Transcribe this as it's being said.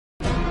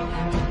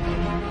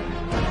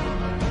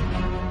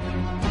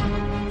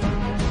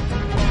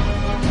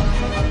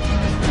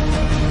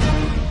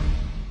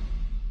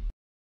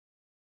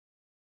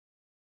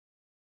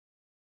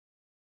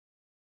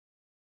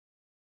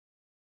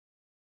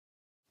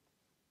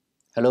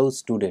Hello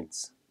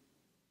students,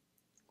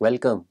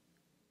 welcome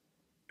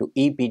to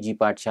EPG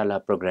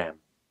Pathshala program.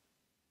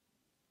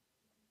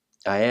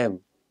 I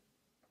am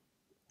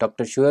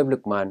Dr. Shoaib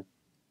Lukman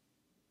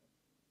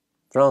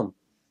from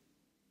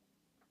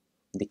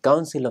the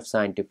Council of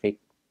Scientific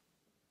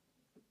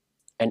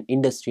and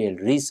Industrial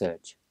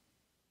Research,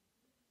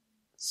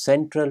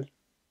 Central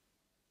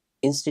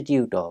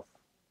Institute of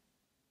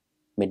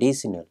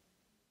Medicinal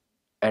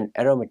and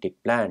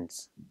Aromatic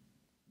Plants,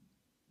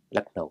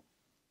 Lucknow.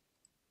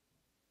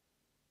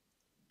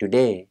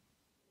 Today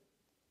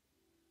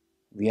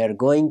we are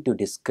going to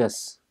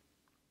discuss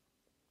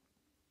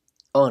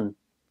on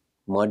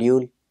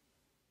module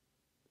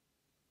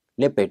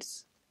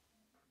Lipids,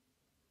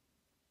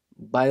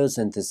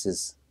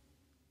 Biosynthesis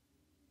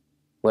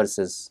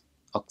versus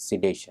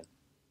Oxidation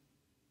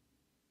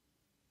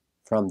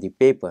from the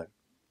paper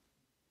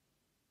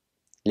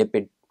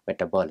Lipid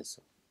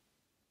Metabolism.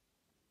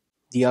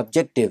 The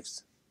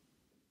objectives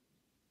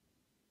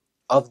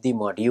of the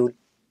module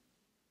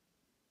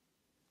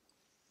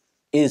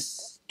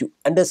is to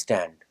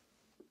understand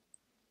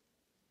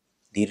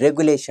the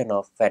regulation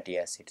of fatty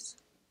acids,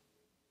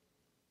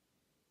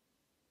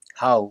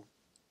 how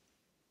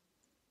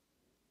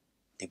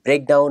the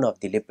breakdown of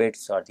the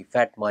lipids or the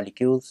fat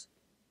molecules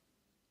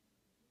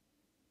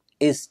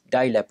is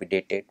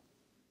dilapidated,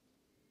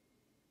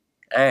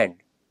 and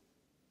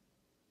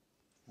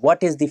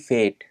what is the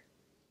fate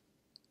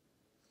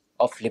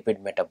of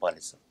lipid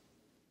metabolism.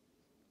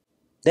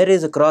 There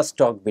is a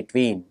crosstalk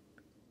between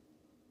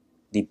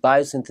the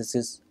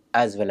biosynthesis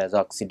as well as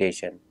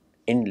oxidation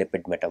in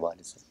lipid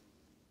metabolism,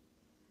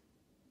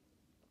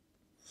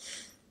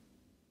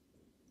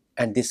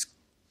 and this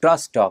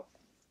crosstalk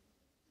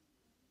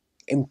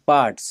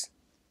imparts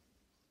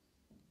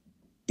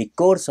the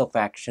course of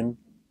action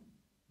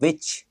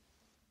which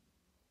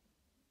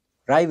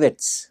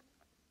rivets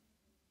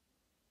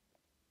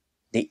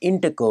the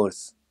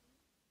intercourse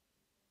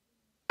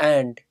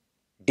and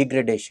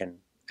degradation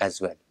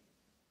as well.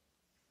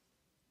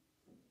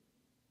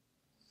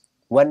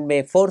 One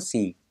may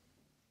foresee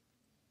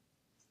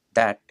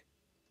that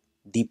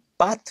the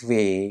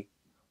pathway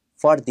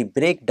for the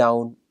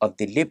breakdown of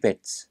the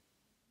lipids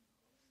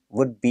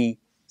would be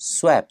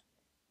swap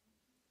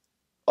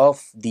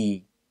of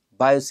the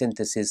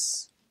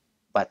biosynthesis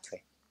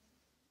pathway.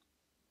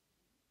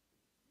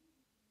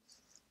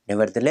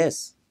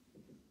 Nevertheless,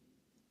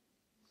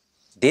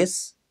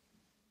 this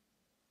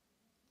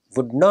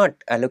would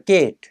not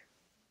allocate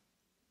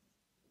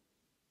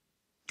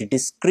the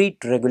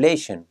discrete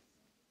regulation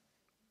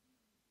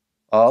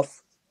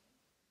of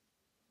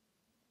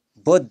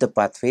both the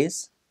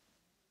pathways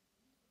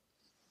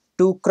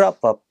to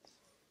crop up,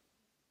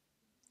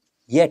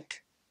 yet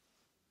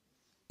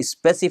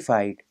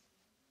specified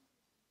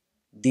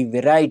the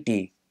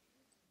variety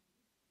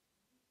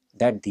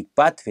that the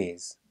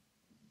pathways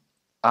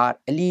are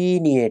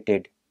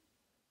alienated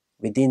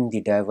within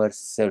the diverse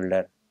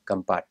cellular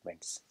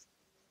compartments.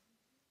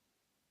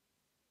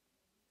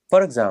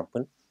 For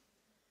example,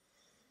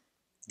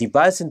 the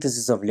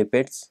biosynthesis of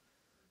lipids,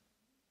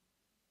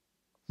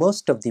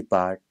 most of the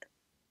part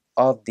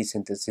of the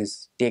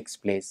synthesis takes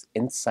place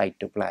in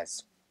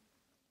cytoplasm,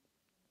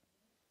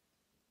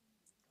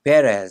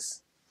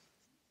 whereas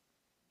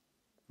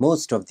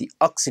most of the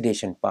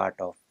oxidation part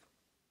of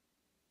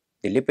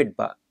the lipid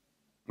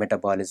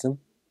metabolism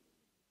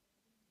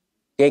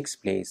takes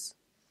place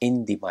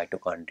in the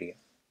mitochondria.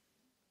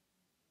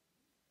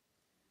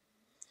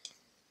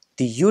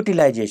 The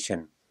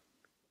utilization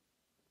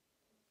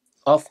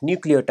of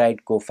nucleotide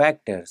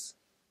cofactors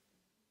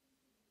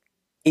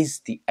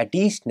is the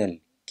additional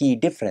key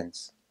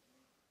difference,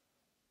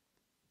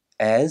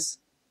 as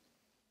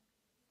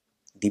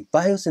the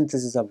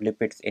biosynthesis of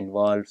lipids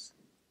involves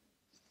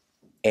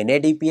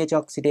NADPH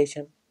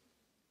oxidation,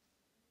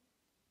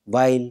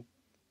 while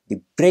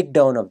the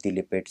breakdown of the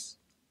lipids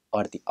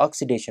or the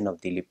oxidation of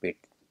the lipid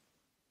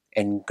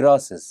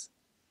engrosses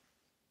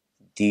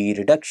the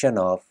reduction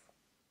of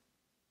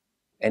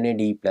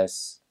NAD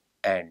plus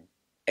and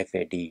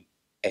FADH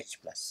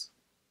plus.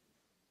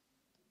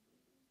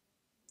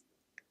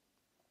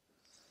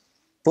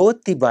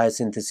 Both the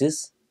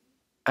biosynthesis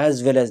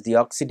as well as the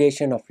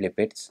oxidation of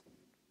lipids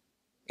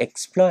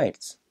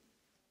exploits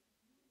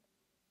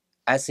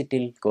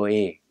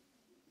acetyl-CoA,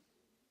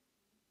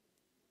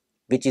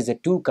 which is a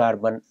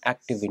 2-carbon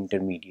active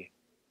intermediate.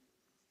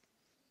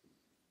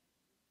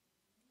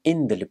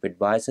 In the lipid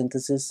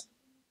biosynthesis,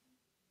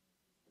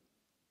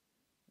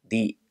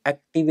 the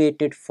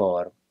activated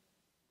form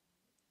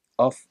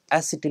of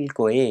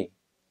acetyl-CoA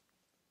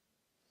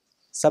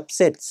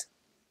subsets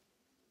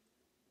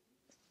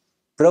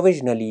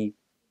provisionally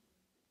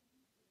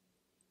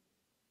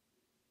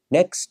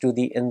next to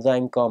the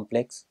enzyme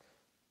complex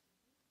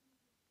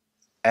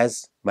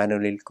as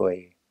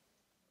mannonyl-CoA.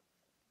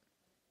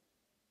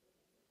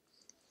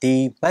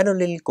 The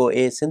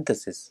mannonyl-CoA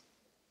synthesis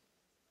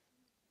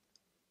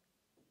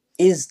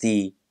is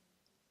the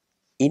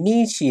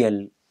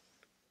initial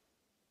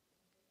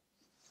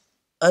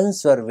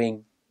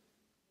unswerving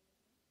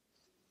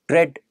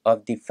spread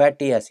of the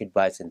fatty acid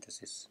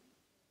biosynthesis,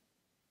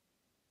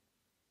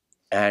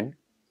 and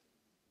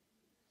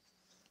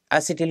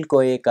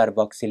acetyl-CoA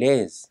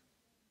carboxylase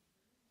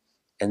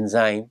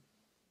enzyme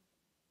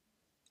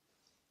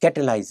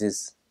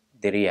catalyzes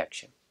the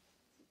reaction.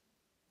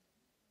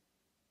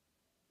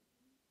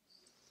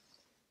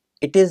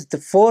 It is the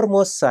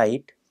foremost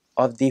site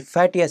of the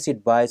fatty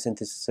acid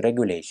biosynthesis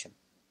regulation.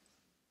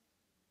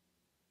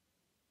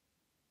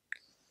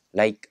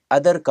 Like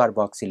other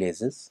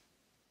carboxylases,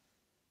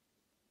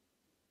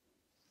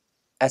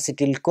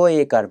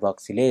 acetyl-CoA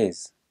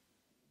carboxylase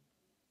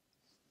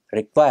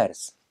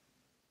requires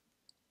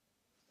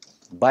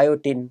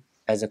biotin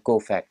as a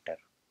cofactor,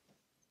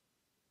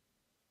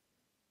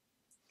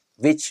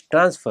 which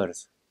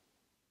transfers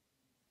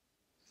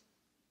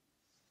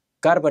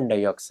carbon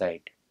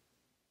dioxide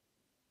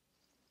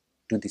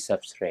to the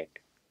substrate.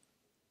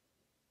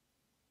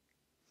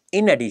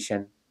 In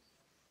addition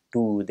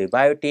to the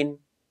biotin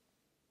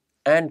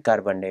and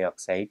carbon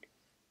dioxide,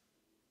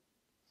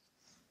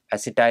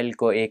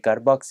 acetyl-CoA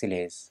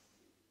carboxylase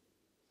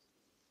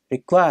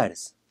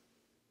requires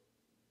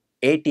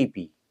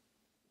ATP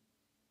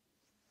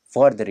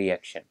for the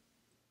reaction.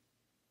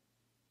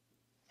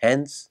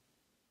 Hence,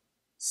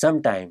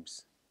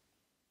 sometimes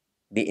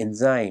the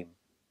enzyme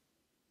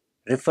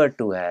referred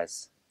to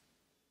as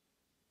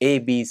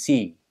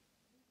ABC.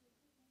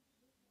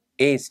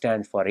 A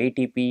stands for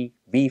ATP,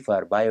 B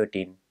for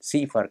biotin,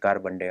 C for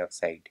carbon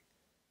dioxide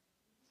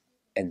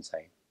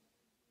enzyme.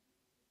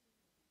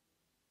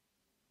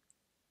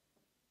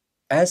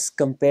 As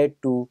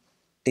compared to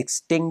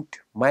distinct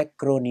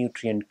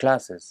micronutrient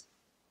classes,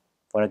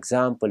 for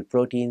example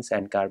proteins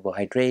and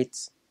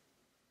carbohydrates,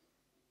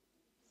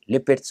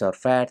 lipids or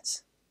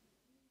fats,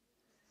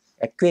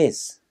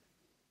 acquires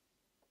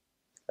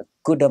a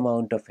good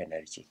amount of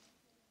energy.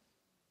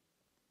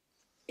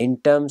 In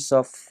terms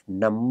of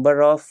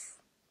number of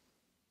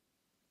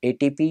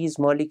ATPs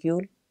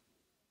molecule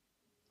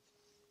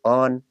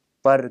on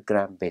per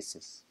gram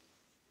basis.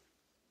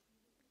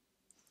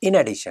 In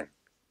addition,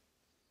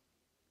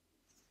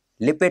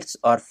 lipids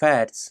or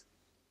fats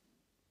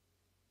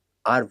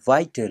are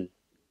vital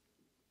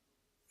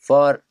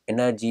for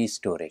energy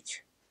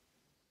storage,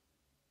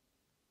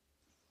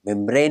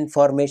 membrane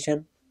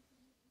formation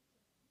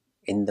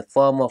in the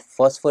form of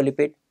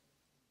phospholipid,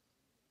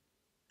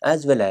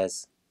 as well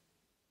as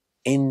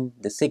in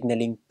the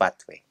signaling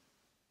pathway.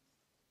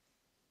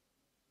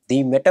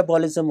 The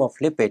metabolism of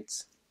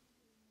lipids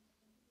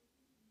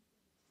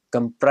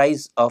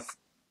comprise of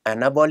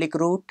anabolic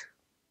route,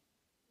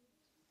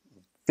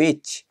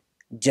 which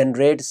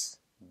generates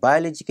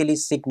biologically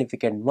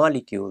significant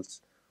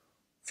molecules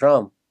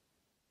from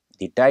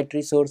the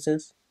dietary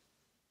sources,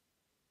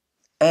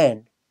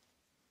 and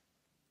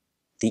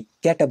the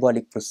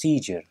catabolic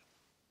procedure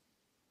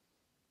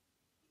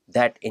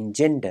that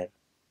engender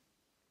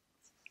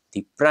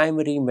the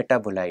primary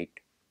metabolite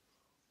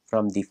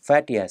from the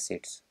fatty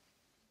acids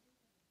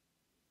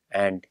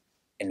and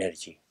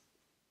energy.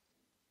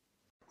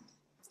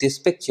 This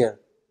picture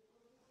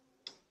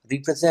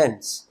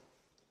represents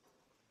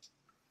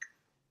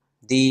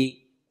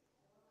the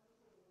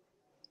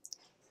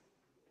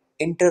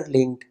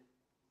interlinked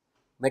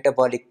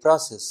metabolic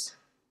process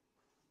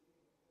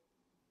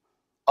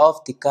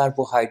of the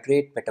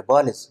carbohydrate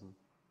metabolism,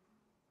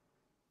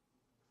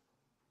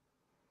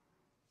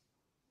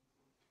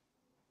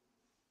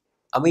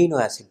 amino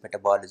acid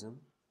metabolism,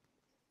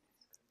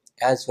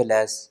 as well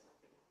as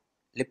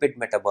lipid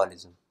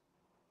metabolism.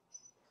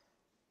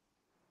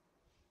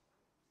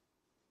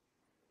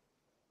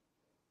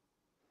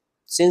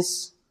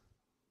 Since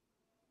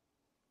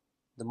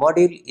the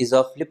module is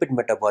of lipid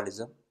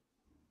metabolism,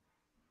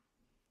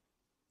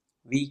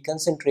 we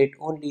concentrate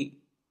only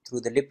through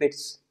the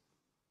lipids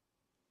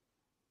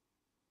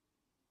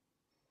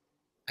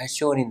as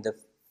shown in the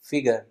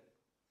figure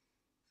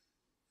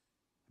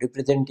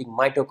representing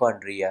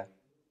mitochondria,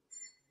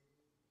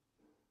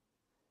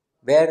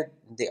 where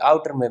the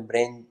outer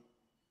membrane,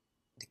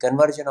 the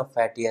conversion of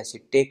fatty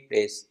acid take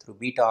place through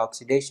beta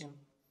oxidation,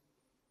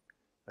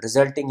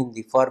 resulting in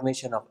the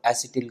formation of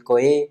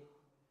acetyl-CoA,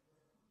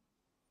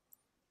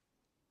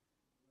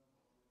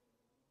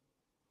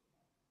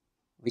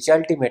 which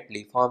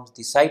ultimately forms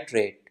the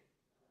citrate,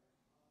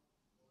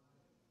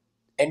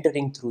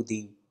 entering through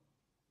the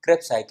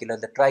Krebs cycle or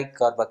the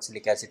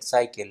tricarboxylic acid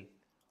cycle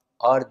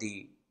or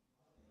the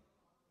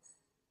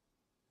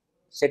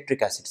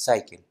citric acid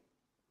cycle.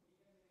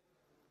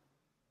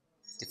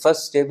 The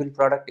first stable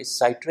product is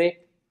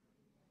citrate,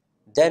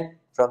 then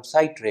from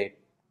citrate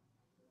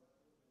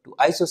to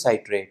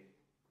isocitrate,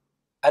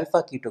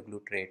 alpha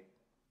ketoglutarate,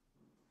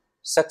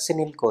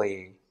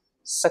 succinyl-CoA,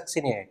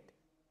 succinate,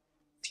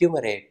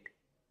 fumarate,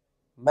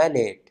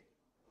 malate,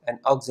 and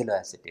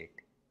oxaloacetate.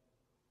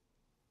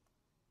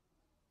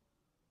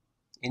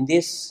 In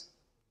this,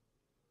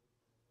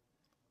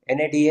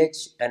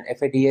 NADH and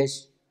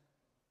FADH2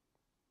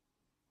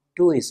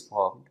 is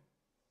formed,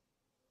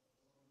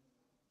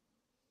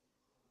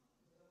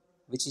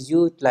 which is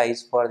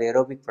utilized for the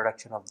aerobic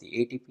production of the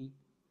ATP,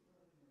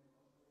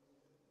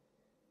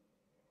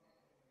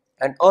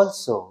 and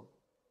also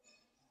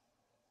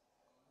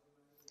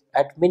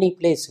at many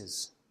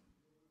places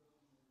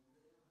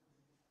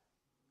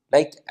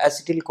like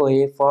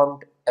acetyl-CoA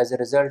formed as a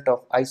result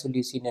of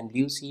isoleucine and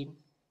leucine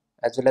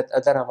as well as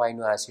other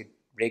amino acid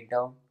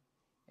breakdown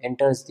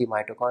enters the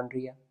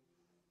mitochondria.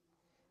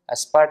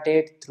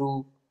 Aspartate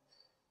through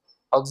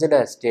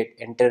oxaloacetate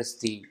enters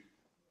the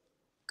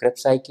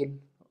Krebs cycle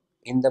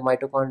in the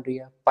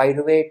mitochondria.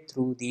 Pyruvate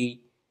through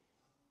the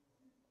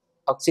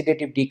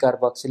oxidative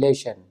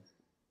decarboxylation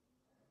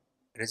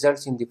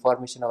results in the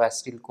formation of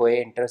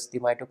acetyl-CoA enters the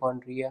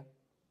mitochondria.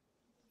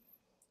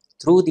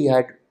 Through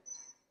the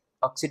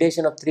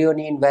oxidation of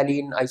threonine,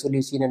 valine,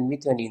 isoleucine and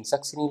methionine,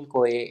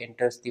 succinyl-CoA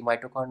enters the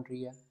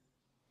mitochondria.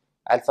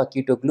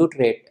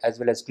 Alpha-ketoglutarate as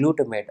well as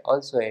glutamate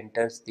also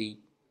enters the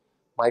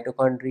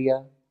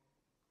mitochondria,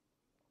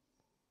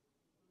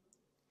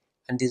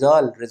 and this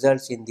all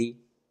results in the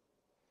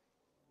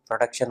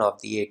production of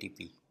the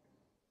ATP.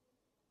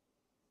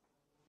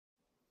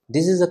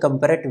 This is a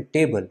comparative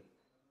table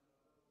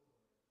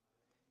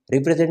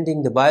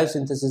representing the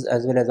biosynthesis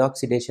as well as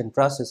oxidation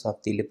process of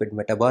the lipid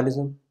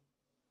metabolism,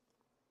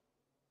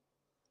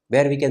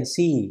 where we can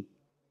see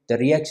the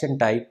reaction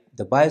type.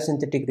 The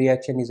biosynthetic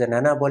reaction is an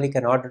anabolic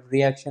and ordered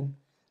reaction,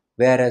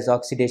 whereas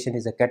oxidation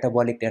is a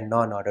catabolic and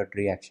non-ordered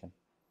reaction.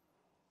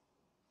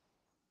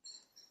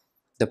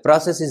 The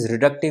process is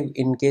reductive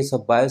in case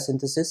of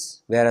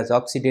biosynthesis, whereas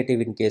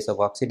oxidative in case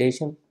of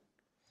oxidation.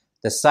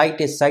 The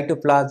site is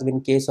cytoplasm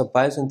in case of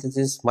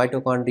biosynthesis,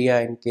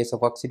 mitochondria in case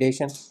of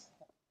oxidation.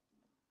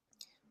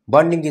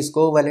 Bonding is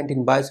covalent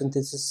in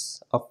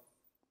biosynthesis of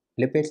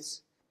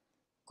lipids,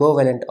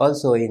 covalent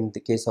also in the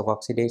case of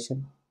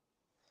oxidation.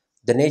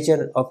 The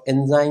nature of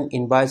enzyme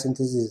in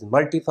biosynthesis is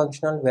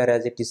multifunctional,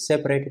 whereas it is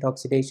separate in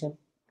oxidation.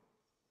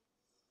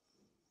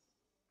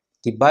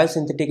 The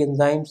biosynthetic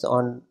enzymes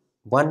on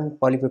one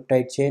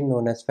polypeptide chain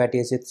known as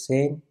fatty acid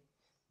chain,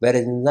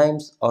 whereas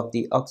enzymes of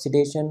the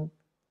oxidation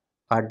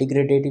are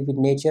degradative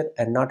in nature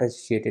and not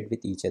associated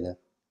with each other.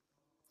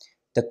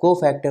 The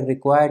cofactor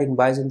required in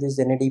biosynthesis is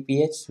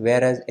NADPH,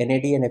 whereas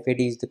NAD and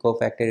FAD is the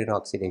cofactor in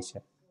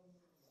oxidation.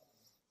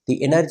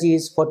 The energy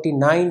is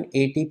 49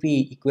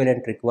 ATP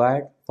equivalent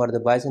required for the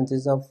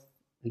biosynthesis of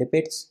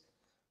lipids,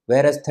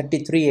 whereas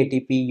 33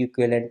 ATP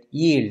equivalent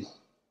yield you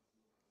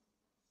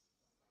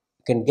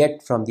can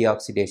get from the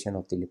oxidation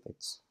of the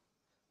lipids.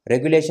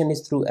 Regulation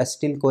is through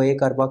acetyl-CoA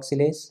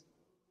carboxylase,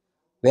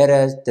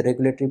 whereas the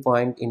regulatory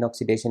point in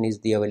oxidation is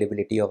the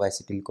availability of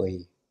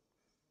acetyl-CoA.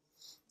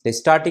 The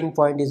starting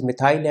point is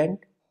methyl end,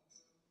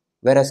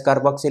 whereas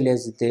carboxylase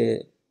is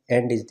the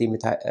end is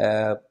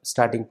the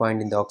starting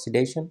point in the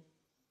oxidation.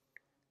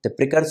 The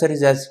precursor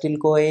is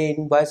acetyl-CoA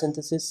in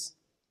biosynthesis.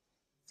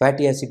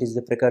 Fatty acid is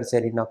the precursor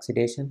in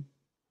oxidation.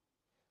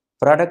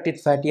 Product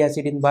is fatty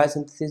acid in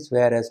biosynthesis,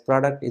 whereas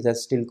product is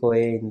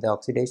acetyl-CoA in the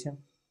oxidation.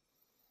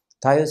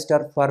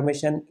 Thioester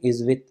formation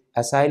is with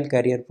acyl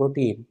carrier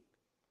protein,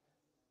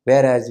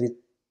 whereas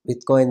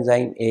with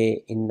coenzyme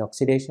A in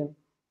oxidation.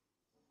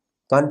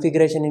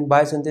 Configuration in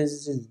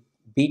biosynthesis is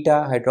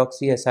beta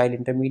hydroxyacyl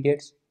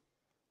intermediates,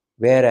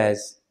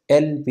 whereas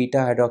L-beta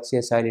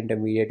hydroxyacyl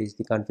intermediate is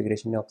the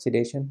configuration in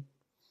oxidation.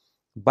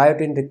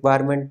 Biotin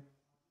requirement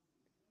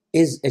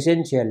is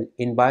essential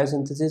in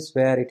biosynthesis,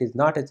 where it is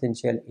not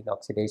essential in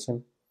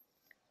oxidation.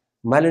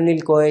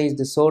 Malonyl-CoA is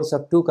the source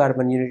of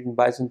 2-carbon unit in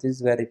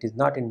biosynthesis, where it is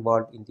not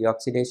involved in the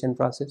oxidation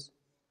process.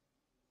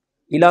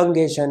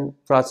 Elongation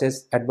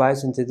process at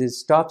biosynthesis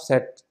stops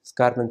at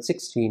carbon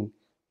 16.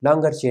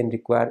 Longer chain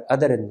require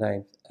other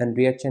enzymes, and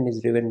reaction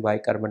is driven by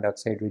carbon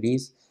dioxide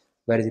release,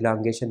 whereas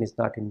elongation is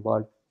not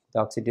involved in the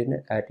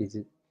oxidation.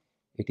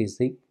 It is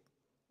the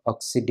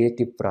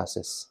oxidative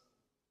process.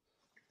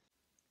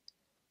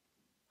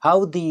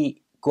 How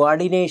the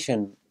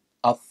coordination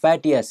of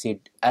fatty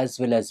acid as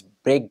well as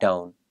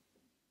breakdown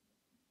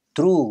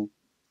through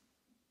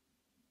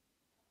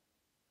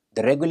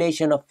the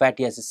regulation of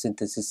fatty acid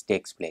synthesis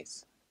takes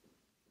place.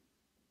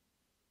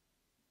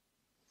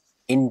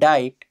 In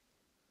diet,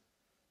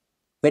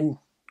 when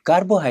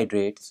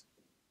carbohydrates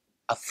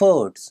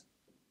affords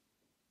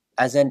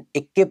as an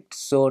equipped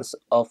source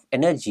of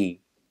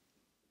energy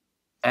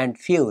and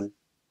fuel,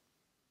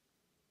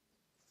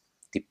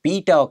 the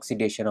beta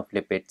oxidation of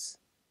lipids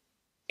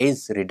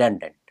is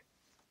redundant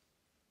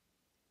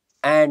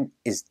and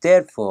is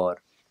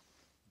therefore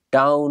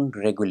down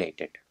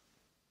regulated.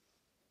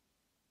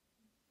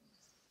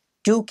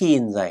 Two key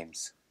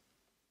enzymes,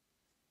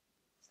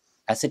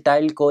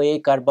 acetyl-CoA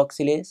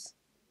carboxylase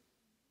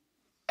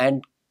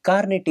and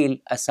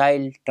carnitine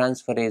acyl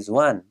transferase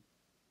 1,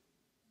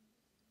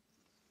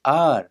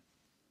 are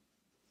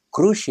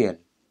crucial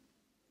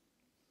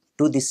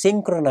to the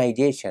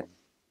synchronization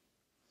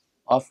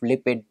of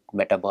lipid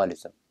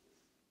metabolism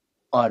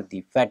or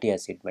the fatty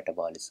acid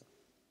metabolism.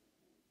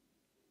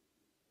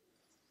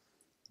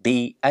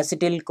 The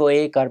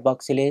acetyl-CoA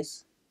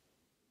carboxylase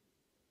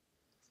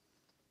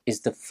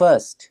is the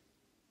first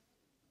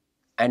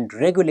and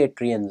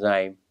regulatory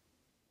enzyme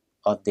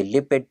of the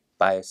lipid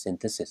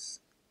biosynthesis,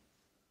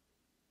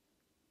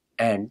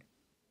 and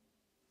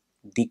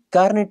The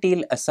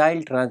carnitine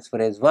acyl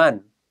transferase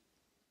 1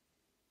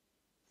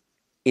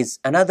 is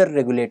another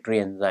regulatory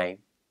enzyme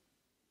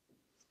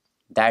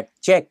that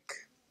check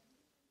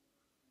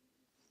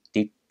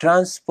the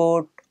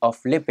transport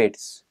of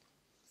lipids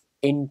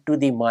into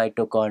the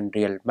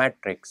mitochondrial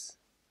matrix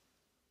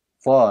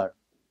for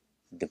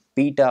the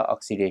beta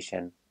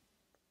oxidation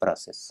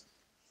process.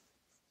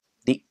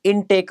 The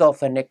intake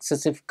of an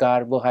excessive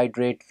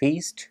carbohydrate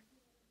feast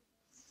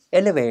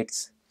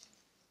elevates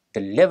the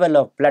level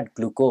of blood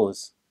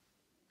glucose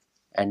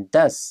and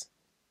thus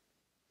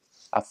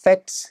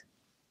affects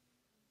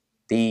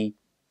the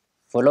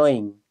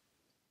following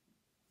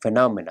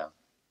phenomena.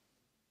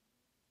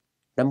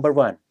 Number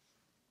 1,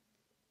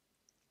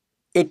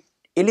 it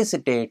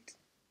elicitates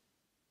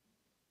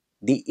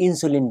the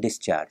insulin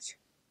discharge.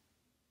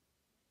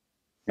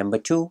 Number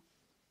 2,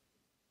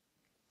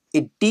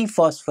 it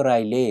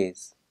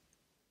dephosphorylates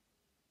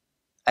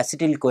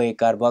acetyl-CoA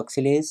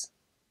carboxylase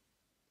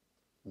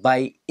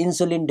by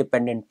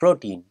insulin-dependent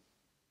protein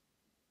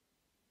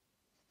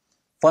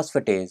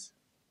phosphatase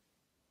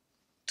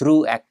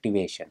through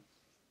activation.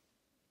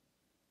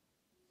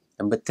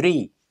 Number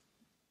 3,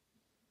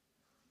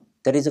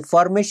 there is a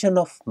formation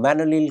of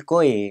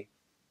malonyl-CoA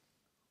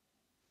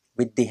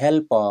with the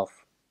help of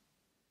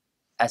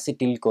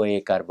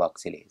acetyl-CoA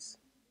carboxylase.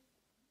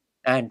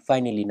 And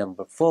finally,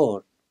 number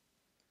 4,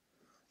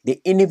 the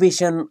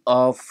inhibition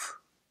of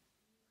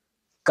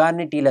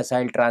carnitine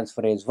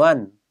acyltransferase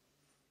 1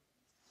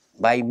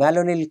 by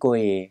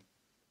malonyl-CoA,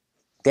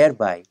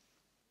 thereby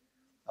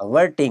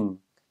averting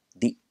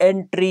the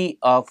entry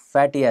of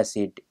fatty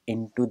acid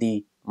into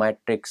the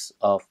matrix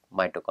of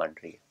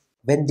mitochondria.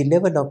 When the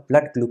level of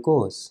blood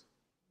glucose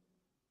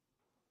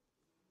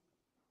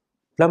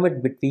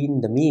plummets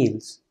between the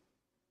meals,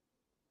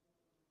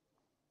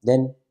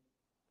 then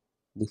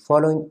the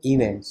following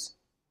events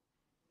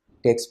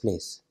takes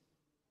place.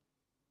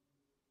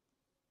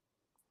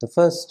 The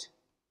first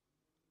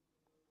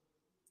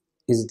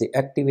is the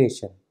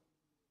activation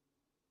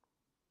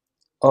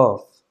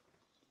of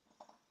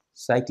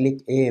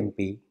cyclic AMP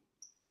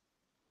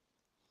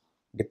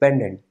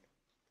dependent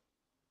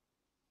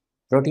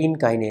protein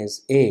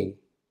kinase A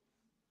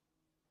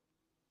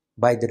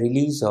by the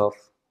release of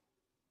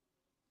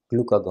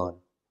glucagon.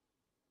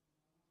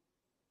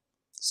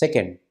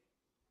 Second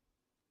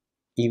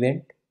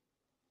event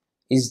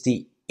is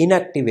the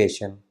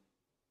inactivation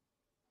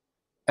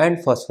and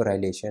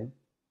phosphorylation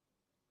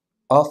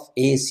of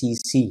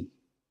ACC.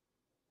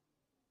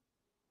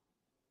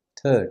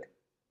 Third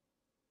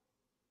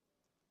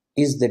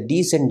is the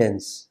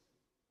descendance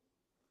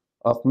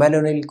of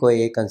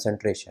malonyl-CoA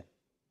concentration.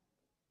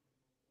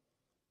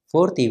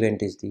 Fourth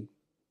event is the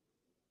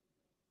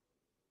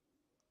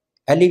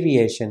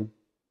alleviation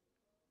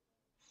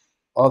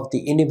of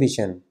the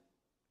inhibition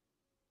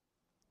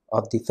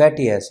of the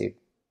fatty acid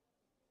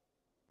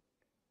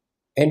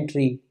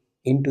entry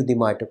into the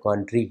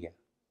mitochondria.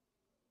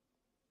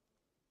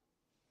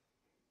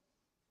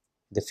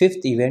 The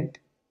fifth event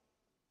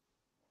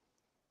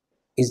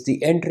is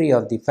the entry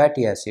of the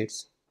fatty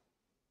acids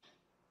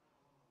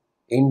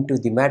into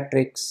the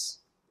matrix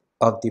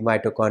of the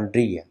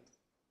mitochondria.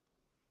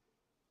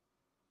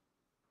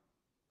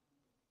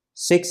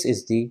 Sixth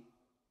is the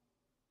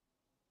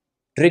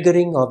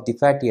triggering of the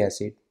fatty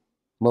acid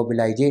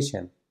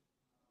mobilization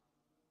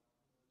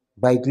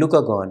by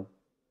glucagon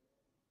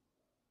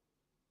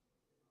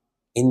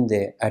in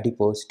the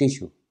adipose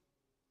tissue.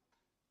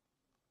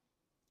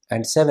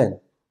 And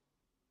seventh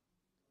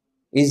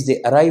is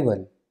the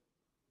arrival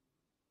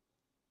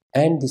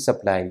and the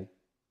supply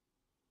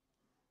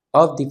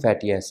of the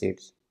fatty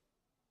acids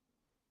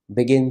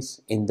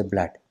begins in the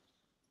blood.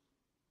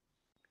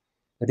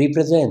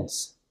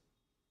 Represents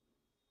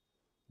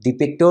the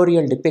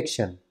pictorial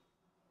depiction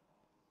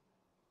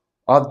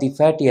of the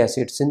fatty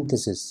acid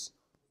synthesis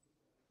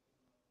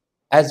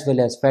as well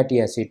as fatty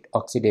acid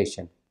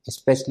oxidation,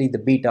 especially the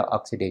beta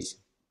oxidation.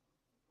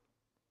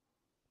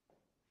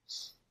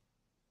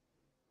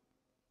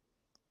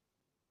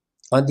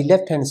 On the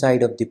left hand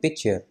side of the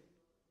picture,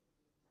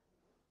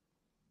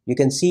 you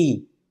can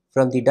see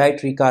from the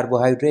dietary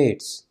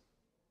carbohydrates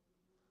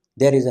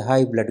there is a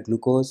high blood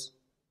glucose,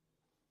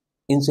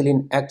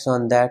 insulin acts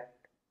on that,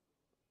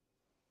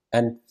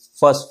 and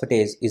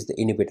phosphatase is the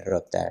inhibitor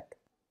of that.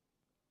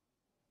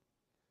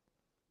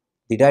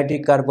 The dietary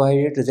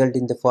carbohydrate result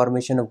in the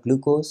formation of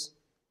glucose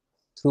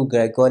through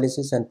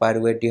glycolysis and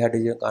pyruvate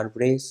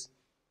dehydrogenase.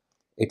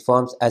 It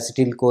forms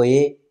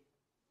acetyl-CoA,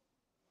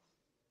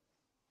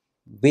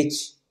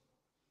 which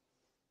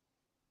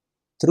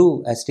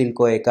through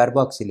acetyl-CoA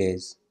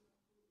carboxylase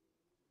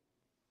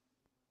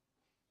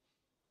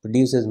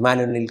produces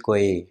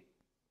malonyl-CoA,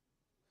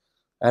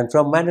 and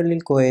from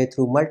malonyl-CoA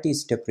through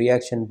multi-step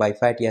reaction by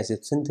fatty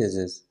acid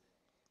synthesis,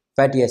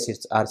 fatty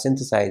acids are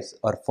synthesized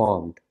or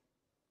formed.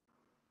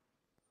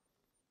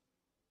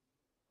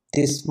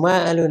 This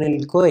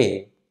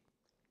malonyl-CoA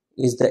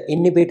is the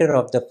inhibitor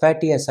of the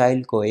fatty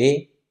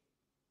acyl-CoA,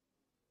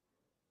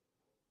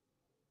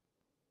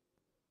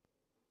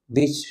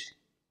 which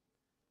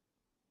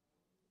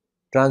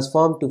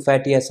transform to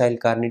fatty acyl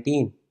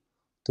carnitine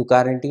through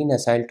carnitine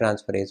acyl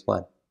transferase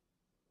 1.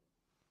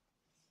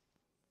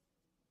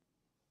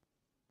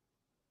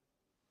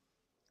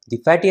 The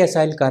fatty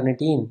acyl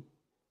carnitine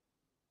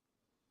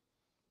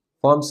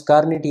forms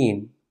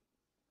carnitine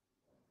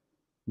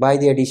by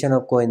the addition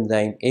of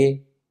coenzyme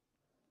A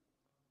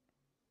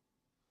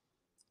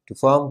to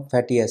form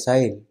fatty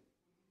acyl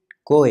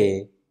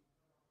CoA,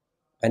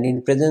 and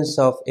in presence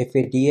of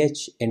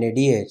FADH and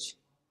ADH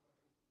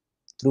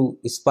through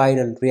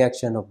spiral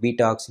reaction of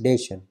beta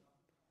oxidation,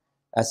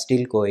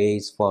 acetyl-CoA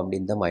is formed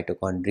in the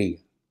mitochondria.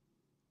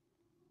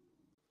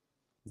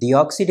 The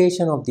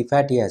oxidation of the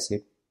fatty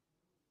acid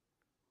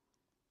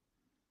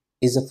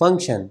is a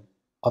function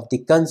of the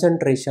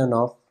concentration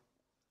of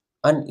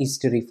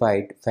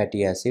unesterified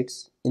fatty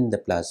acids in the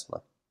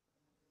plasma.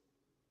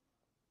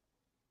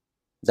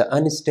 The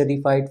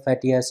unesterified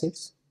fatty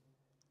acids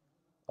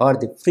or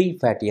the free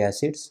fatty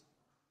acids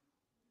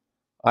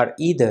are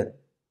either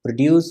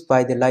produced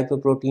by the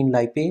lipoprotein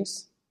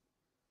lipase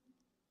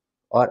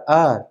or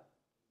are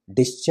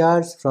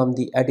discharged from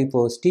the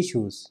adipose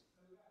tissues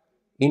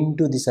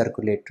into the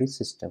circulatory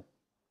system.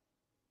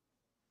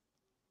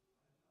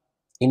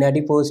 In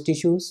adipose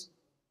tissues,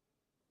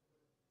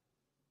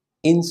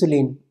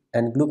 insulin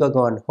and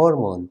glucagon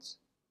hormones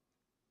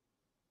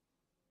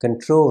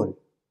control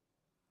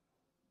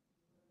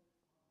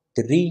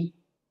the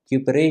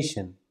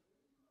recuperation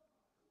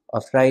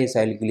of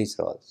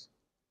triacylglycerols.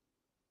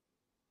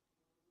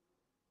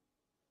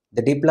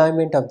 The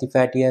deployment of the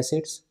fatty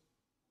acids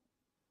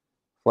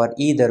for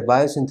either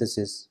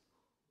biosynthesis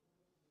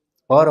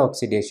or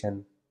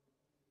oxidation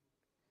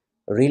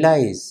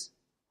relies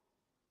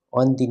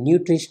on the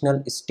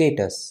nutritional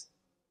status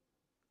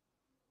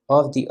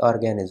of the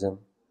organism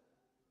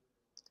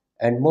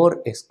and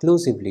more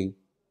exclusively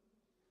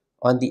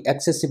on the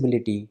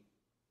accessibility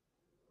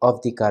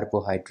of the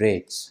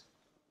carbohydrates.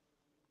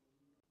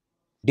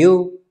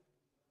 Due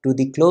to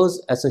the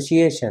close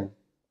association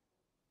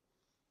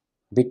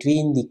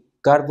between the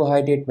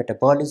carbohydrate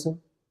metabolism,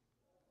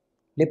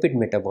 lipid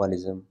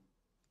metabolism,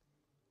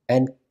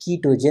 and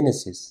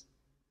ketogenesis,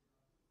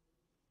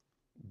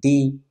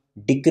 the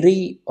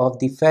degree of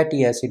the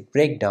fatty acid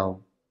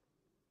breakdown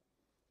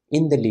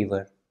in the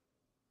liver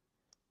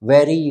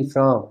vary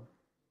from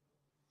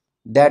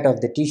that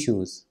of the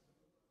tissues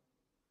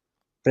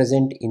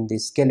present in the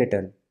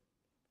skeletal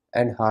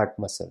and heart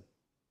muscle.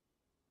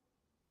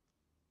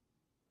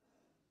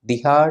 The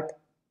heart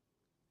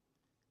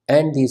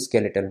and the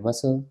skeletal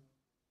muscle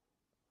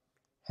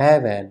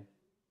have an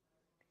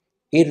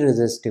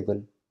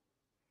irresistible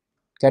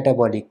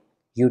catabolic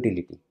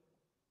utility.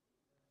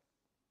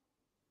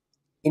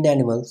 In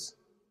animals,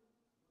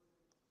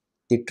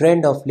 the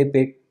trend of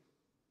lipid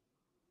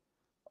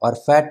or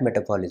fat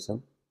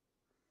metabolism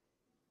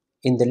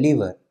in the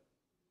liver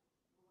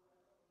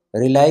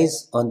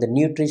relies on the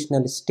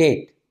nutritional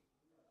state.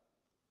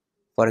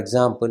 For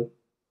example,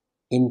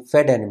 in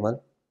fed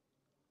animal,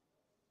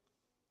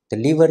 the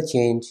liver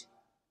change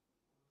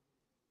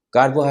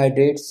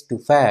carbohydrates to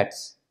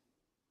fats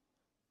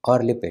or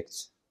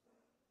lipids,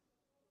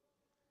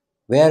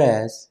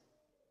 whereas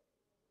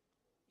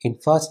in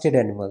fasted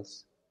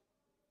animals,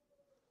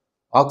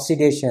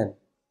 oxidation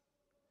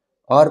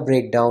or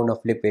breakdown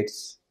of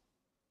lipids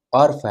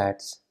or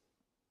fats,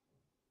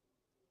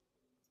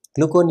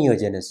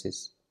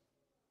 gluconeogenesis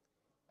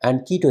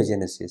and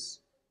ketogenesis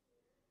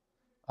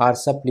are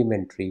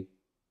supplementary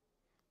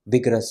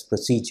vigorous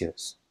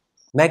procedures.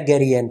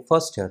 McGarry and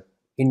Foster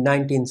in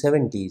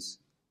 1970s,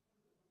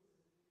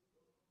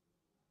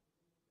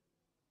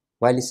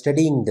 while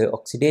studying the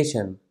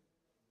oxidation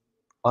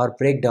or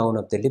breakdown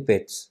of the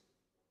lipids,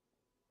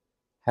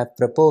 have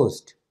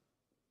proposed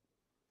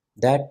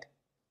that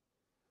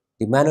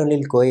the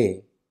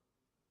malonyl-CoA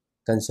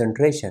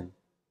concentration,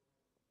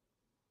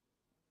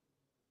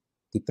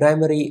 the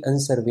primary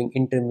unserving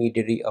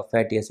intermediary of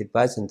fatty acid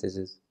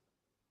biosynthesis,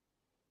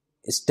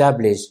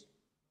 established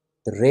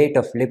the rate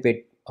of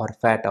lipid or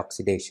fat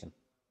oxidation.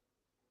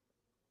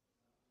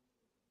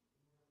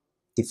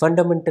 The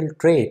fundamental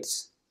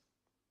traits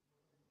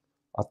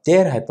of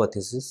their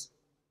hypothesis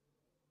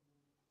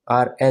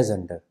are as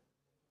under.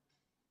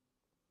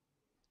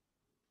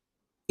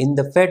 In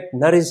the fed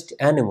nourished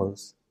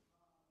animals,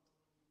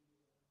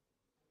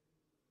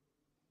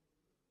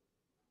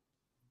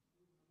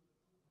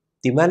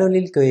 the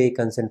malonyl-CoA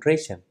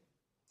concentration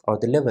or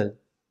the level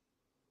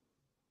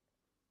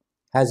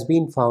has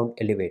been found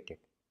elevated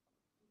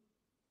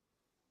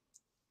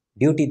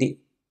due to the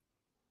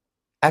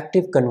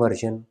active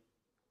conversion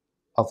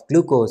of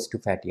glucose to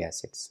fatty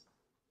acids.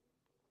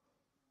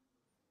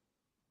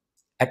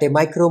 At a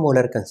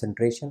micromolar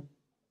concentration,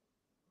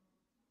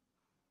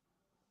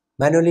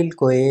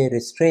 malonyl-CoA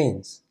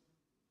restrains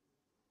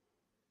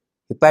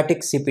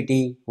hepatic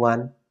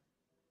CPT1,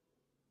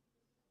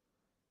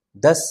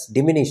 thus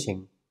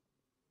diminishing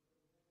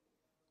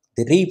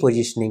the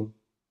repositioning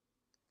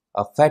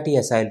of fatty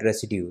acyl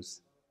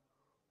residues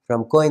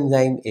from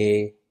coenzyme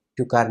A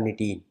to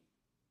carnitine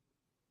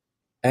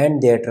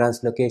and their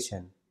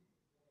translocation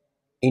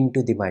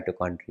into the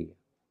mitochondria.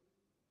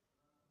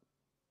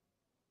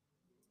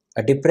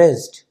 A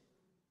depressed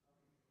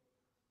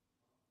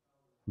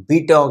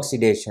beta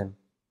oxidation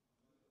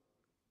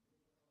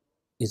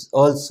is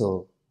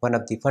also one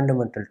of the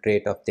fundamental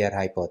traits of their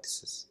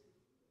hypothesis.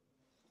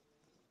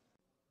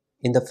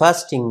 In the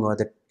fasting or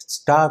the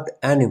starved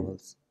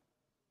animals,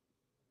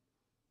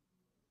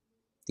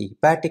 the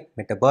hepatic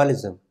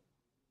metabolism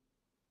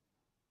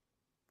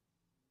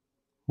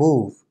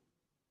move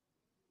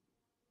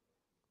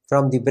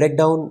from the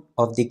breakdown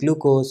of the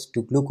glucose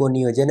to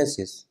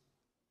gluconeogenesis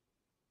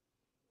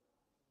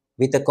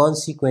with a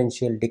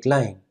consequential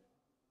decline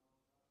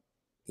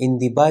in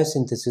the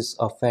biosynthesis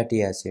of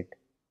fatty acid.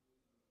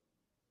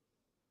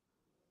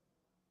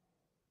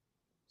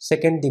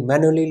 Second, the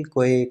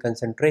malonyl-CoA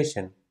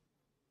concentration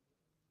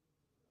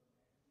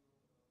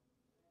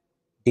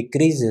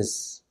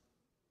decreases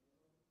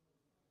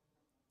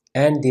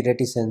and the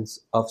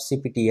reticence of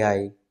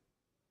CPTI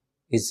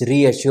is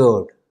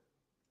reassured.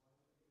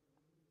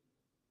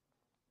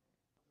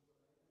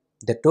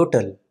 The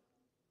total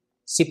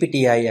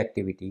CPTI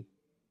activity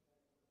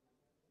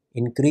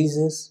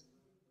increases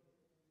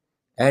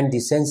and the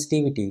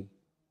sensitivity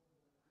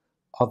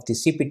of the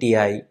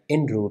CPTI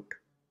en route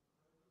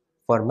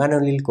for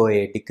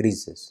malonyl-CoA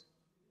decreases.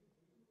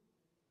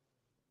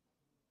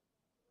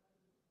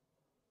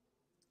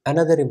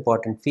 Another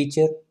important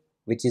feature,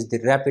 which is the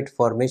rapid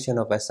formation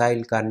of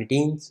acyl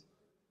carnitines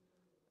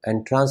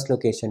and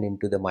translocation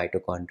into the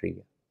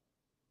mitochondria.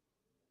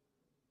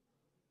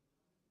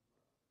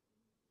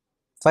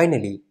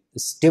 Finally, the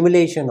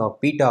stimulation of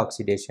beta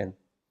oxidation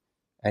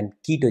and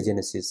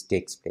ketogenesis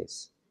takes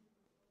place.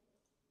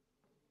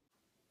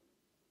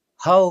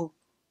 How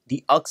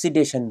the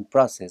oxidation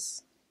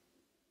process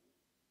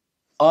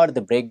or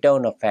the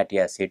breakdown of fatty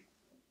acid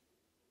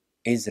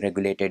is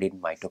regulated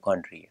in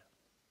mitochondria.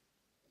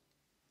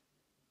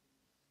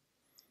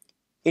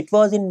 It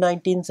was in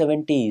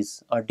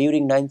 1970s or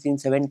during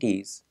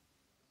 1970s,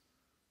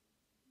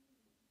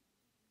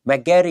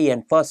 McGarry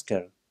and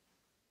Foster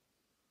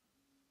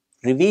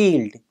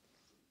revealed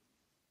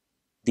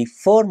the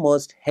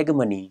foremost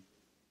hegemony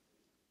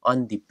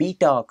on the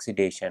beta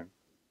oxidation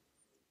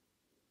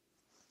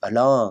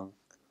along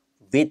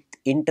with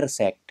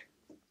intersect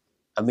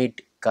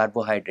amid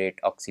carbohydrate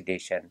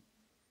oxidation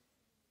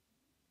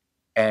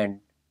and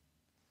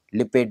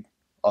lipid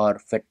or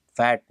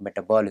fat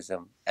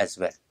metabolism as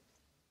well.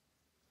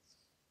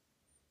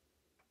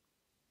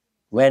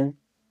 When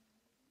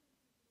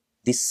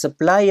the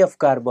supply of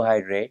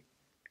carbohydrate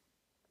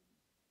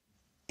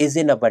is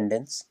in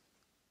abundance,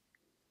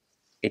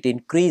 it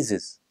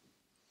increases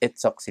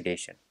its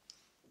oxidation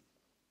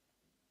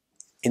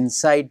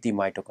inside the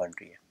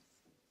mitochondria,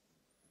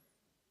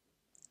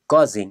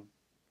 causing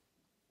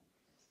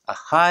a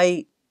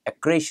high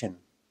accretion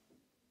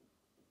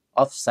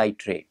of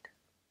citrate,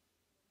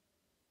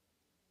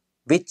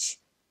 which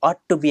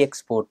ought to be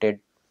exported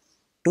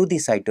to the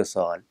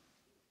cytosol,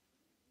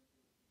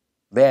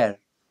 where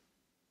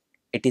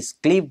it is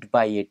cleaved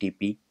by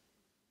ATP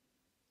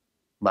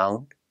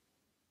bound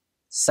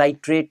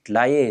citrate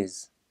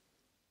lyase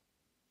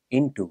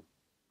into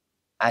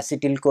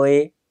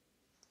acetyl-CoA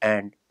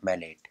and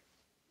malate.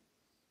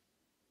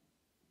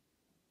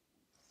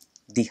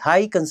 The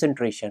high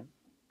concentration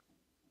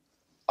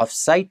of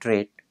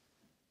citrate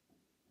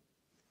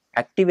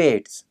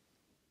activates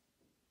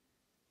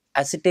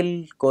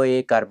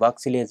acetyl-CoA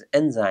carboxylase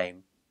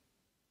enzyme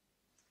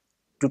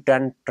to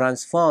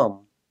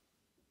transform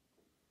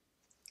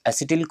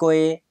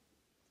acetyl-CoA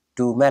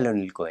to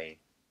malonyl-CoA,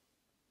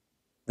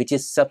 which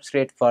is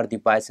substrate for the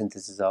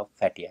biosynthesis of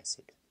fatty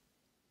acid,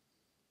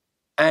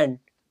 and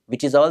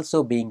which is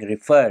also being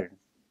referred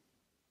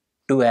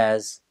to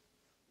as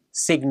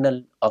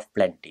signal of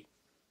plenty.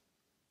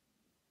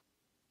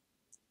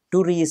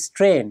 To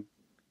restrain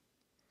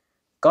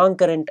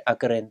concurrent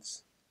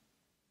occurrence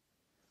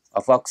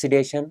of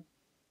oxidation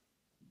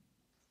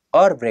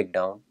or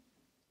breakdown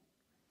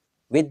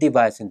with the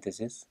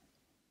biosynthesis,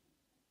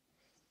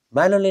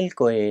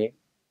 malonyl-CoA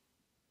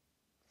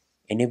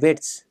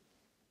inhibits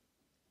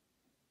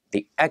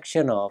the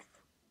action of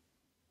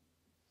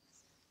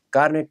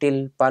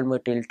carnitine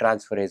palmitoyl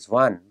transferase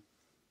 1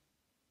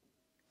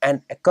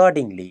 and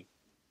accordingly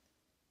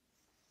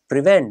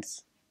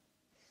prevents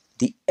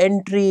the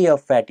entry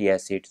of fatty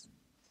acids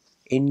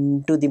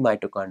into the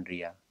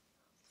mitochondria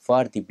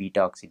for the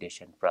beta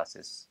oxidation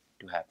process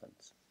to happen.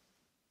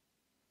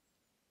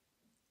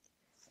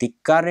 The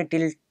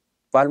carnitine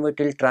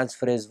palmitoyl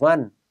transferase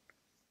 1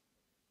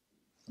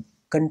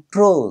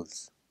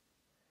 controls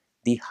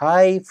the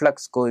high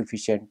flux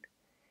coefficient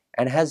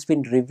and has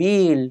been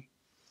revealed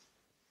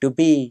to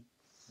be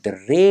the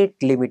rate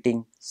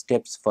limiting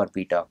steps for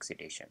beta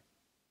oxidation,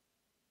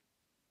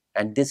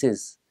 and this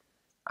is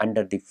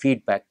under the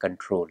feedback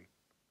control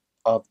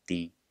of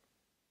the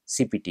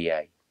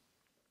CPTI.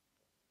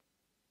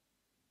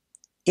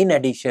 In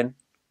addition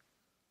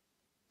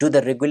to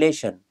the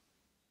regulation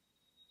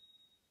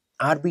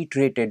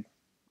arbitrated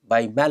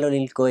by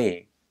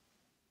malonyl-CoA,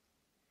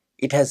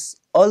 it has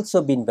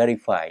also been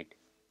verified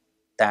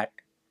that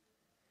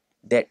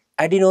the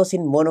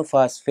adenosine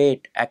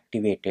monophosphate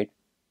activated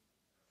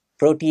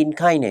protein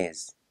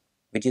kinase,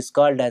 which is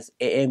called as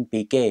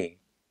AMPK.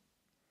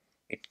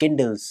 It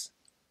kindles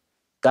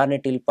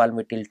carnitine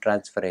palmitoyl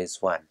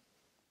transferase 1.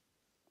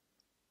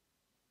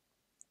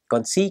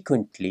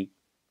 Consequently,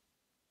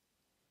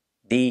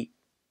 the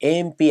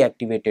AMP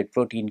activated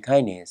protein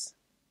kinase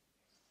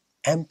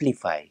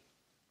amplify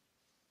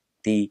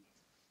the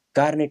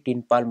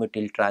carnitine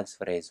palmitoyl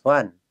transferase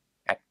 1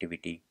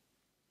 activity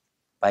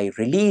by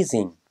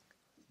releasing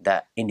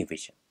the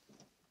inhibition.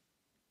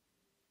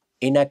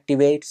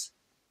 Inactivates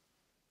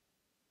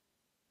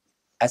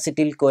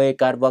acetyl-CoA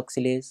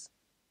carboxylase,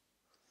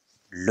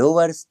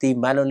 lowers the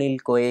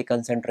malonyl-CoA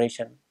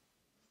concentration,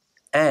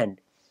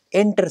 and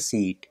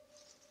intercede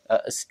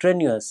a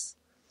strenuous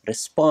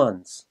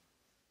response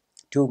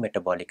to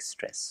metabolic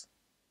stress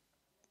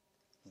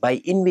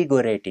by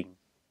invigorating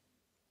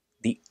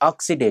the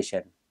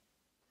oxidation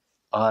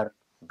or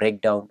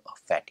breakdown of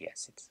fatty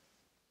acids.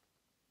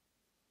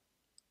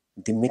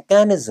 The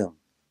mechanism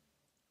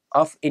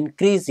of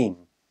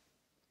increasing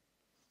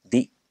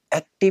the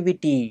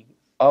activity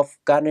of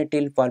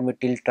carnitine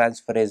palmitoyl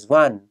transferase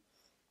 1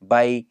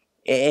 by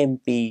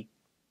AMP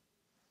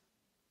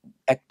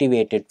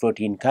activated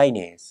protein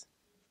kinase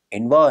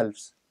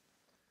involves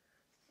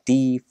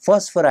the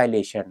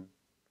phosphorylation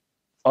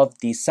of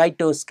the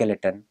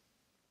cytoskeleton,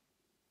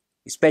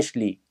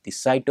 especially the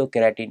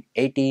cytokeratin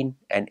 18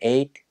 and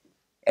 8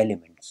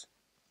 elements,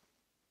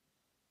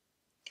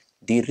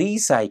 the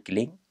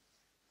recycling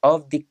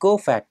of the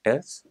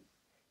cofactors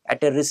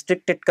at a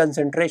restricted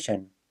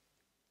concentration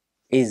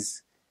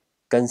is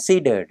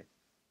considered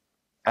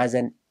as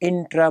an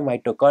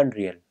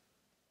intramitochondrial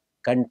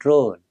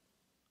control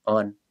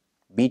on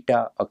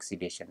beta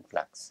oxidation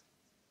flux.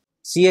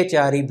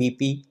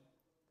 ChREBP,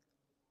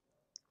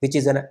 which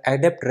is an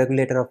adept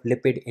regulator of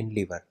lipid in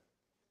liver.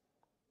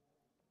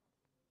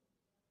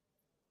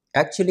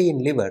 Actually,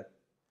 in liver,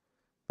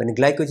 when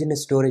glycogen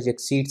storage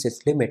exceeds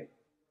its limit,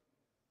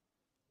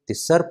 the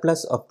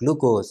surplus of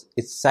glucose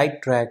is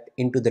sidetracked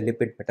into the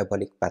lipid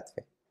metabolic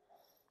pathway.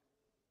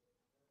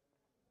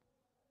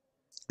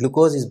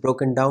 Glucose is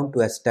broken down to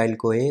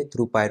acetyl-CoA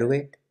through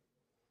pyruvate,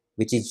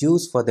 which is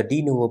used for the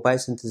de novo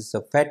biosynthesis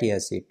of fatty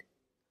acid,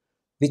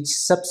 which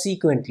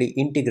subsequently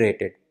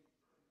integrated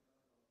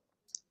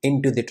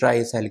into the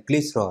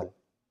triacylglycerol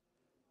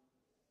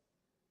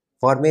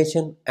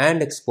formation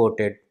and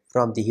exported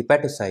from the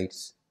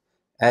hepatocytes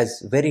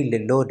as very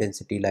low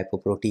density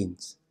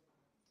lipoproteins.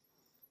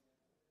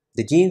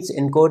 The genes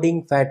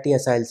encoding fatty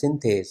acyl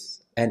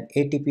synthase and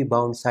ATP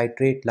bound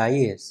citrate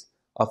lyase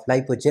of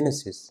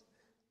lipogenesis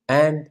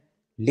and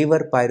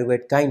liver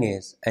pyruvate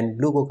kinase and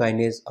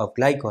glucokinase of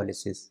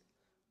glycolysis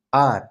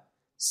are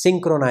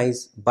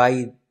synchronized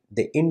by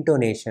the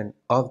intonation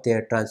of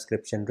their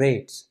transcription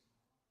rates.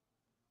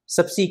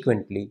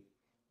 Subsequently,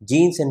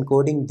 genes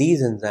encoding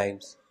these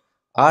enzymes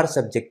are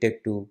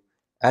subjected to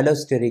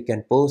allosteric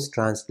and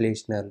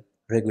post-translational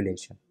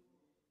regulation.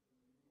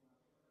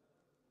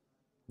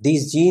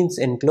 These genes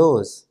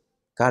enclose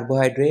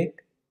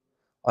carbohydrate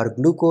or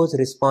glucose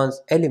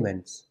response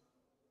elements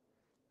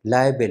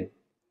liable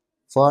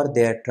for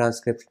their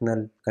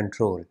transcriptional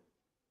control.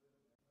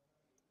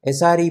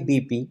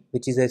 SREBP,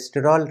 which is a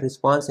sterol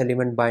response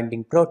element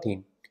binding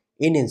protein,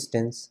 in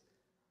instance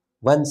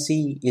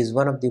 1C, is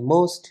one of the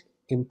most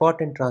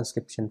important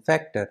transcription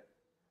factor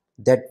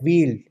that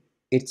wield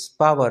its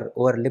power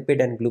over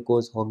lipid and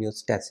glucose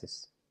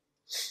homeostasis.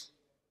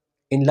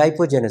 In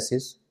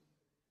lipogenesis,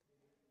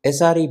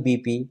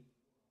 SREBP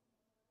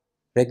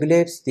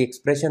regulates the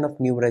expression of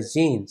numerous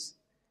genes,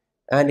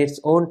 and its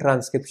own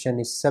transcription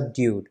is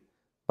subdued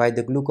by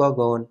the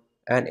glucagon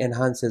and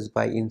enhances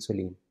by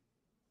insulin.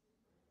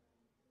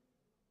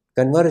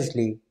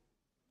 Conversely,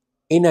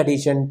 in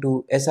addition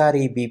to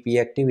SREBP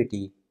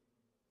activity,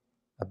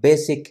 a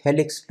basic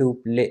helix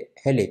loop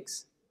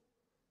helix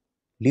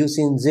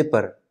leucine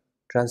zipper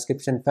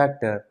transcription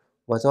factor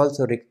was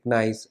also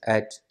recognized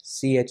at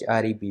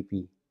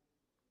ChREBP.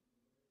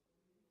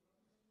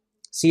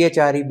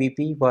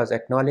 ChREBP was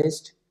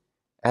acknowledged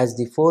as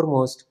the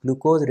foremost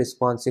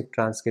glucose-responsive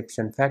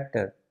transcription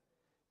factor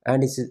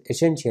and is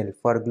essential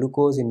for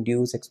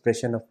glucose-induced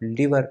expression of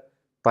liver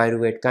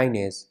pyruvate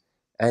kinase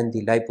and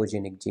the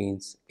lipogenic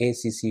genes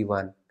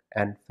ACC1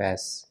 and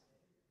FAS.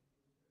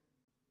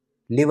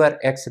 Liver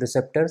X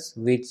receptors,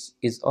 which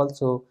is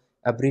also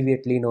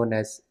abbreviately known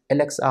as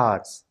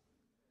LXRs,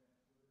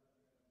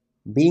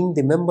 being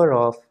the member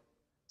of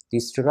the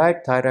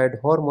steroid thyroid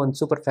hormone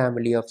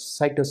superfamily of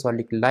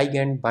cytosolic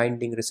ligand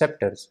binding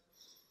receptors,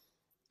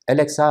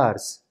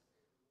 LXRs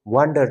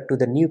wander to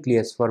the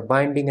nucleus for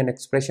binding and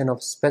expression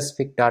of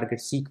specific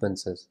target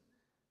sequences.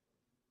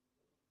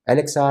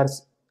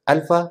 LXRs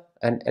alpha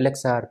and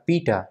LXR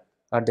beta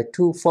are the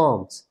two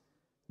forms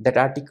that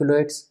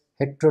articulates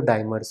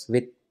heterodimers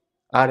with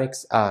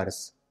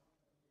RXRs,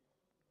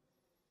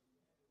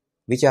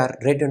 which are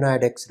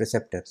retinoid X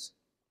receptors,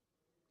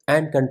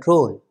 and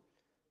control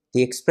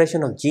the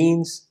expression of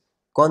genes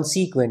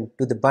consequent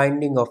to the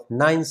binding of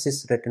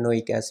 9-cis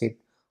retinoic acid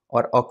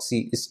or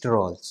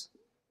oxyesterols.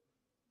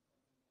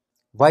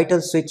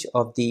 Vital switch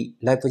of the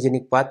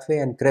lipogenic pathway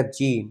and Krebs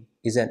gene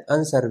is an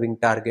unserving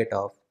target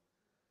of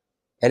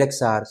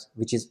LXRs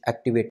which is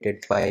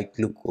activated by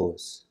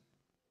glucose.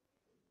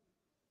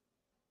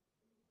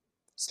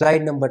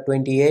 Slide number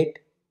 28.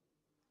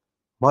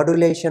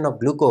 Modulation of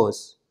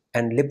glucose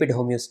and lipid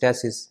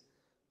homeostasis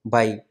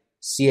by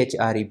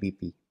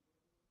ChREBP.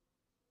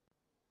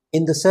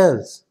 In the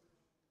cells,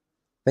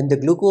 when the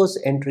glucose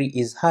entry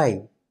is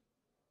high,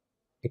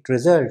 it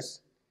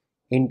results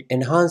in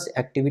enhanced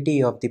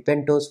activity of the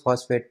pentose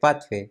phosphate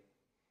pathway,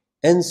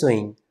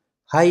 ensuing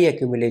high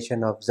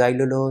accumulation of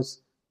xylulose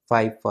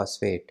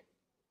 5-phosphate.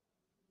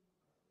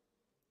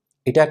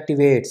 It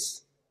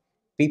activates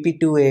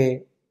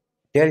pp2A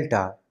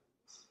delta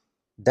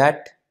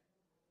that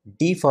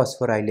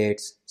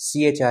dephosphorylates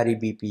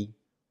ChREBP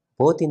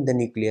both in the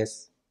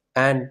nucleus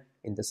and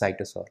in the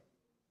cytosol.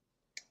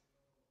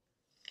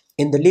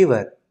 In the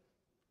liver,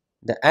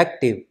 the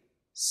active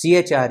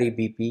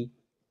ChREBP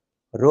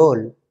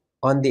role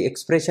on the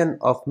expression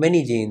of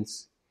many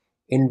genes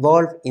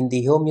involved in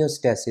the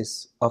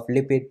homeostasis of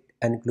lipid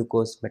and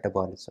glucose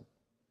metabolism.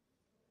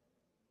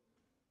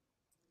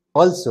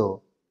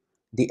 Also,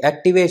 the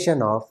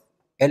activation of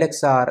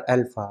LXR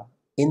alpha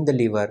in the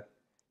liver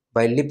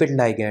by lipid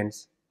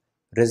ligands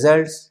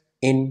results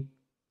in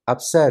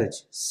upsurge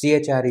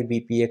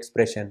ChREBP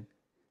expression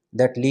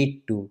that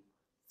lead to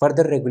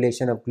further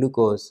regulation of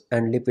glucose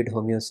and lipid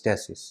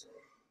homeostasis.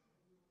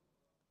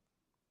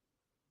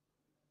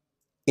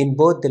 In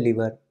both the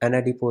liver and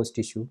adipose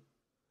tissue,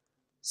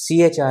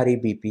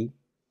 ChREBP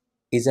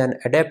is an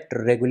adept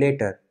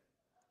regulator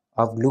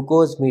of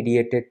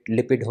glucose-mediated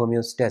lipid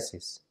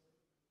homeostasis.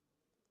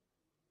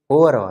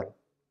 Overall,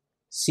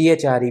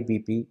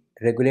 ChREBP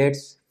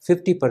regulates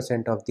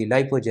 50% of the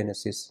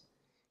lipogenesis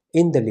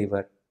in the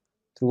liver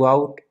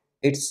throughout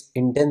its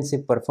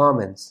intensive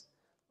performance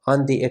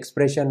on the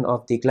expression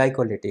of the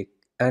glycolytic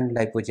and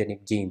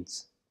lipogenic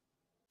genes.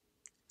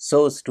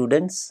 So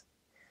students,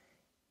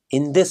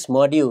 in this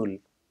module,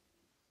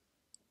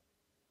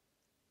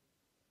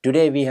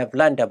 today we have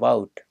learnt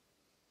about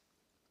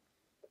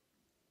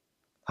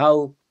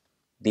how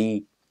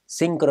the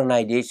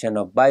synchronization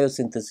of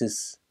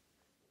biosynthesis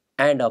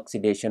and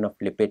oxidation of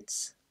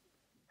lipids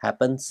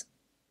happens,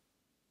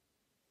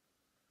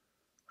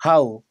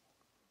 how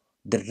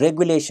the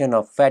regulation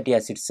of fatty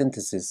acid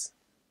synthesis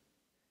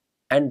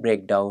and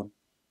breakdown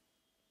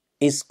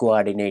is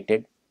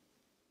coordinated,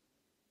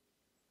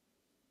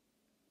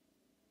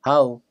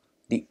 how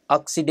the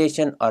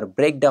oxidation or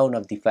breakdown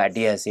of the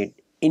fatty acid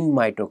in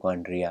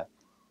mitochondria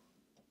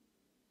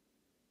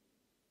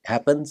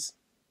happens,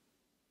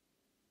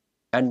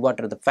 and what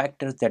are the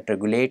factors that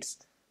regulates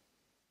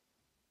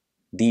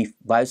the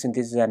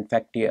biosynthesis and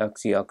fatty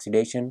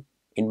oxidation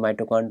in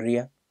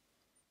mitochondria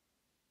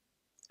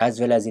as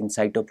well as in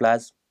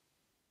cytoplasm.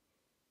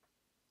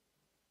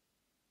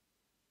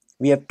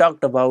 We have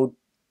talked about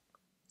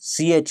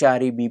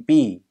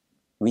ChREBP,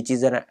 which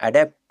is an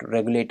adept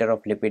regulator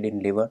of lipid in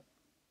liver.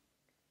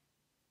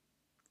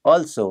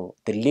 Also,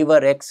 the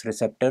liver X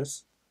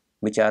receptors,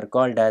 which are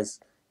called as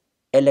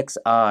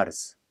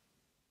LXRs,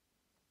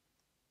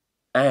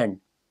 and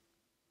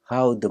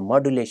how the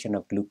modulation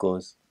of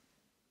glucose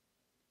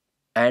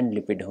and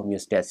lipid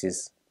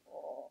homeostasis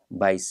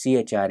by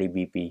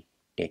ChREBP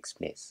takes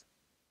place.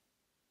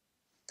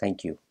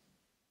 Thank you.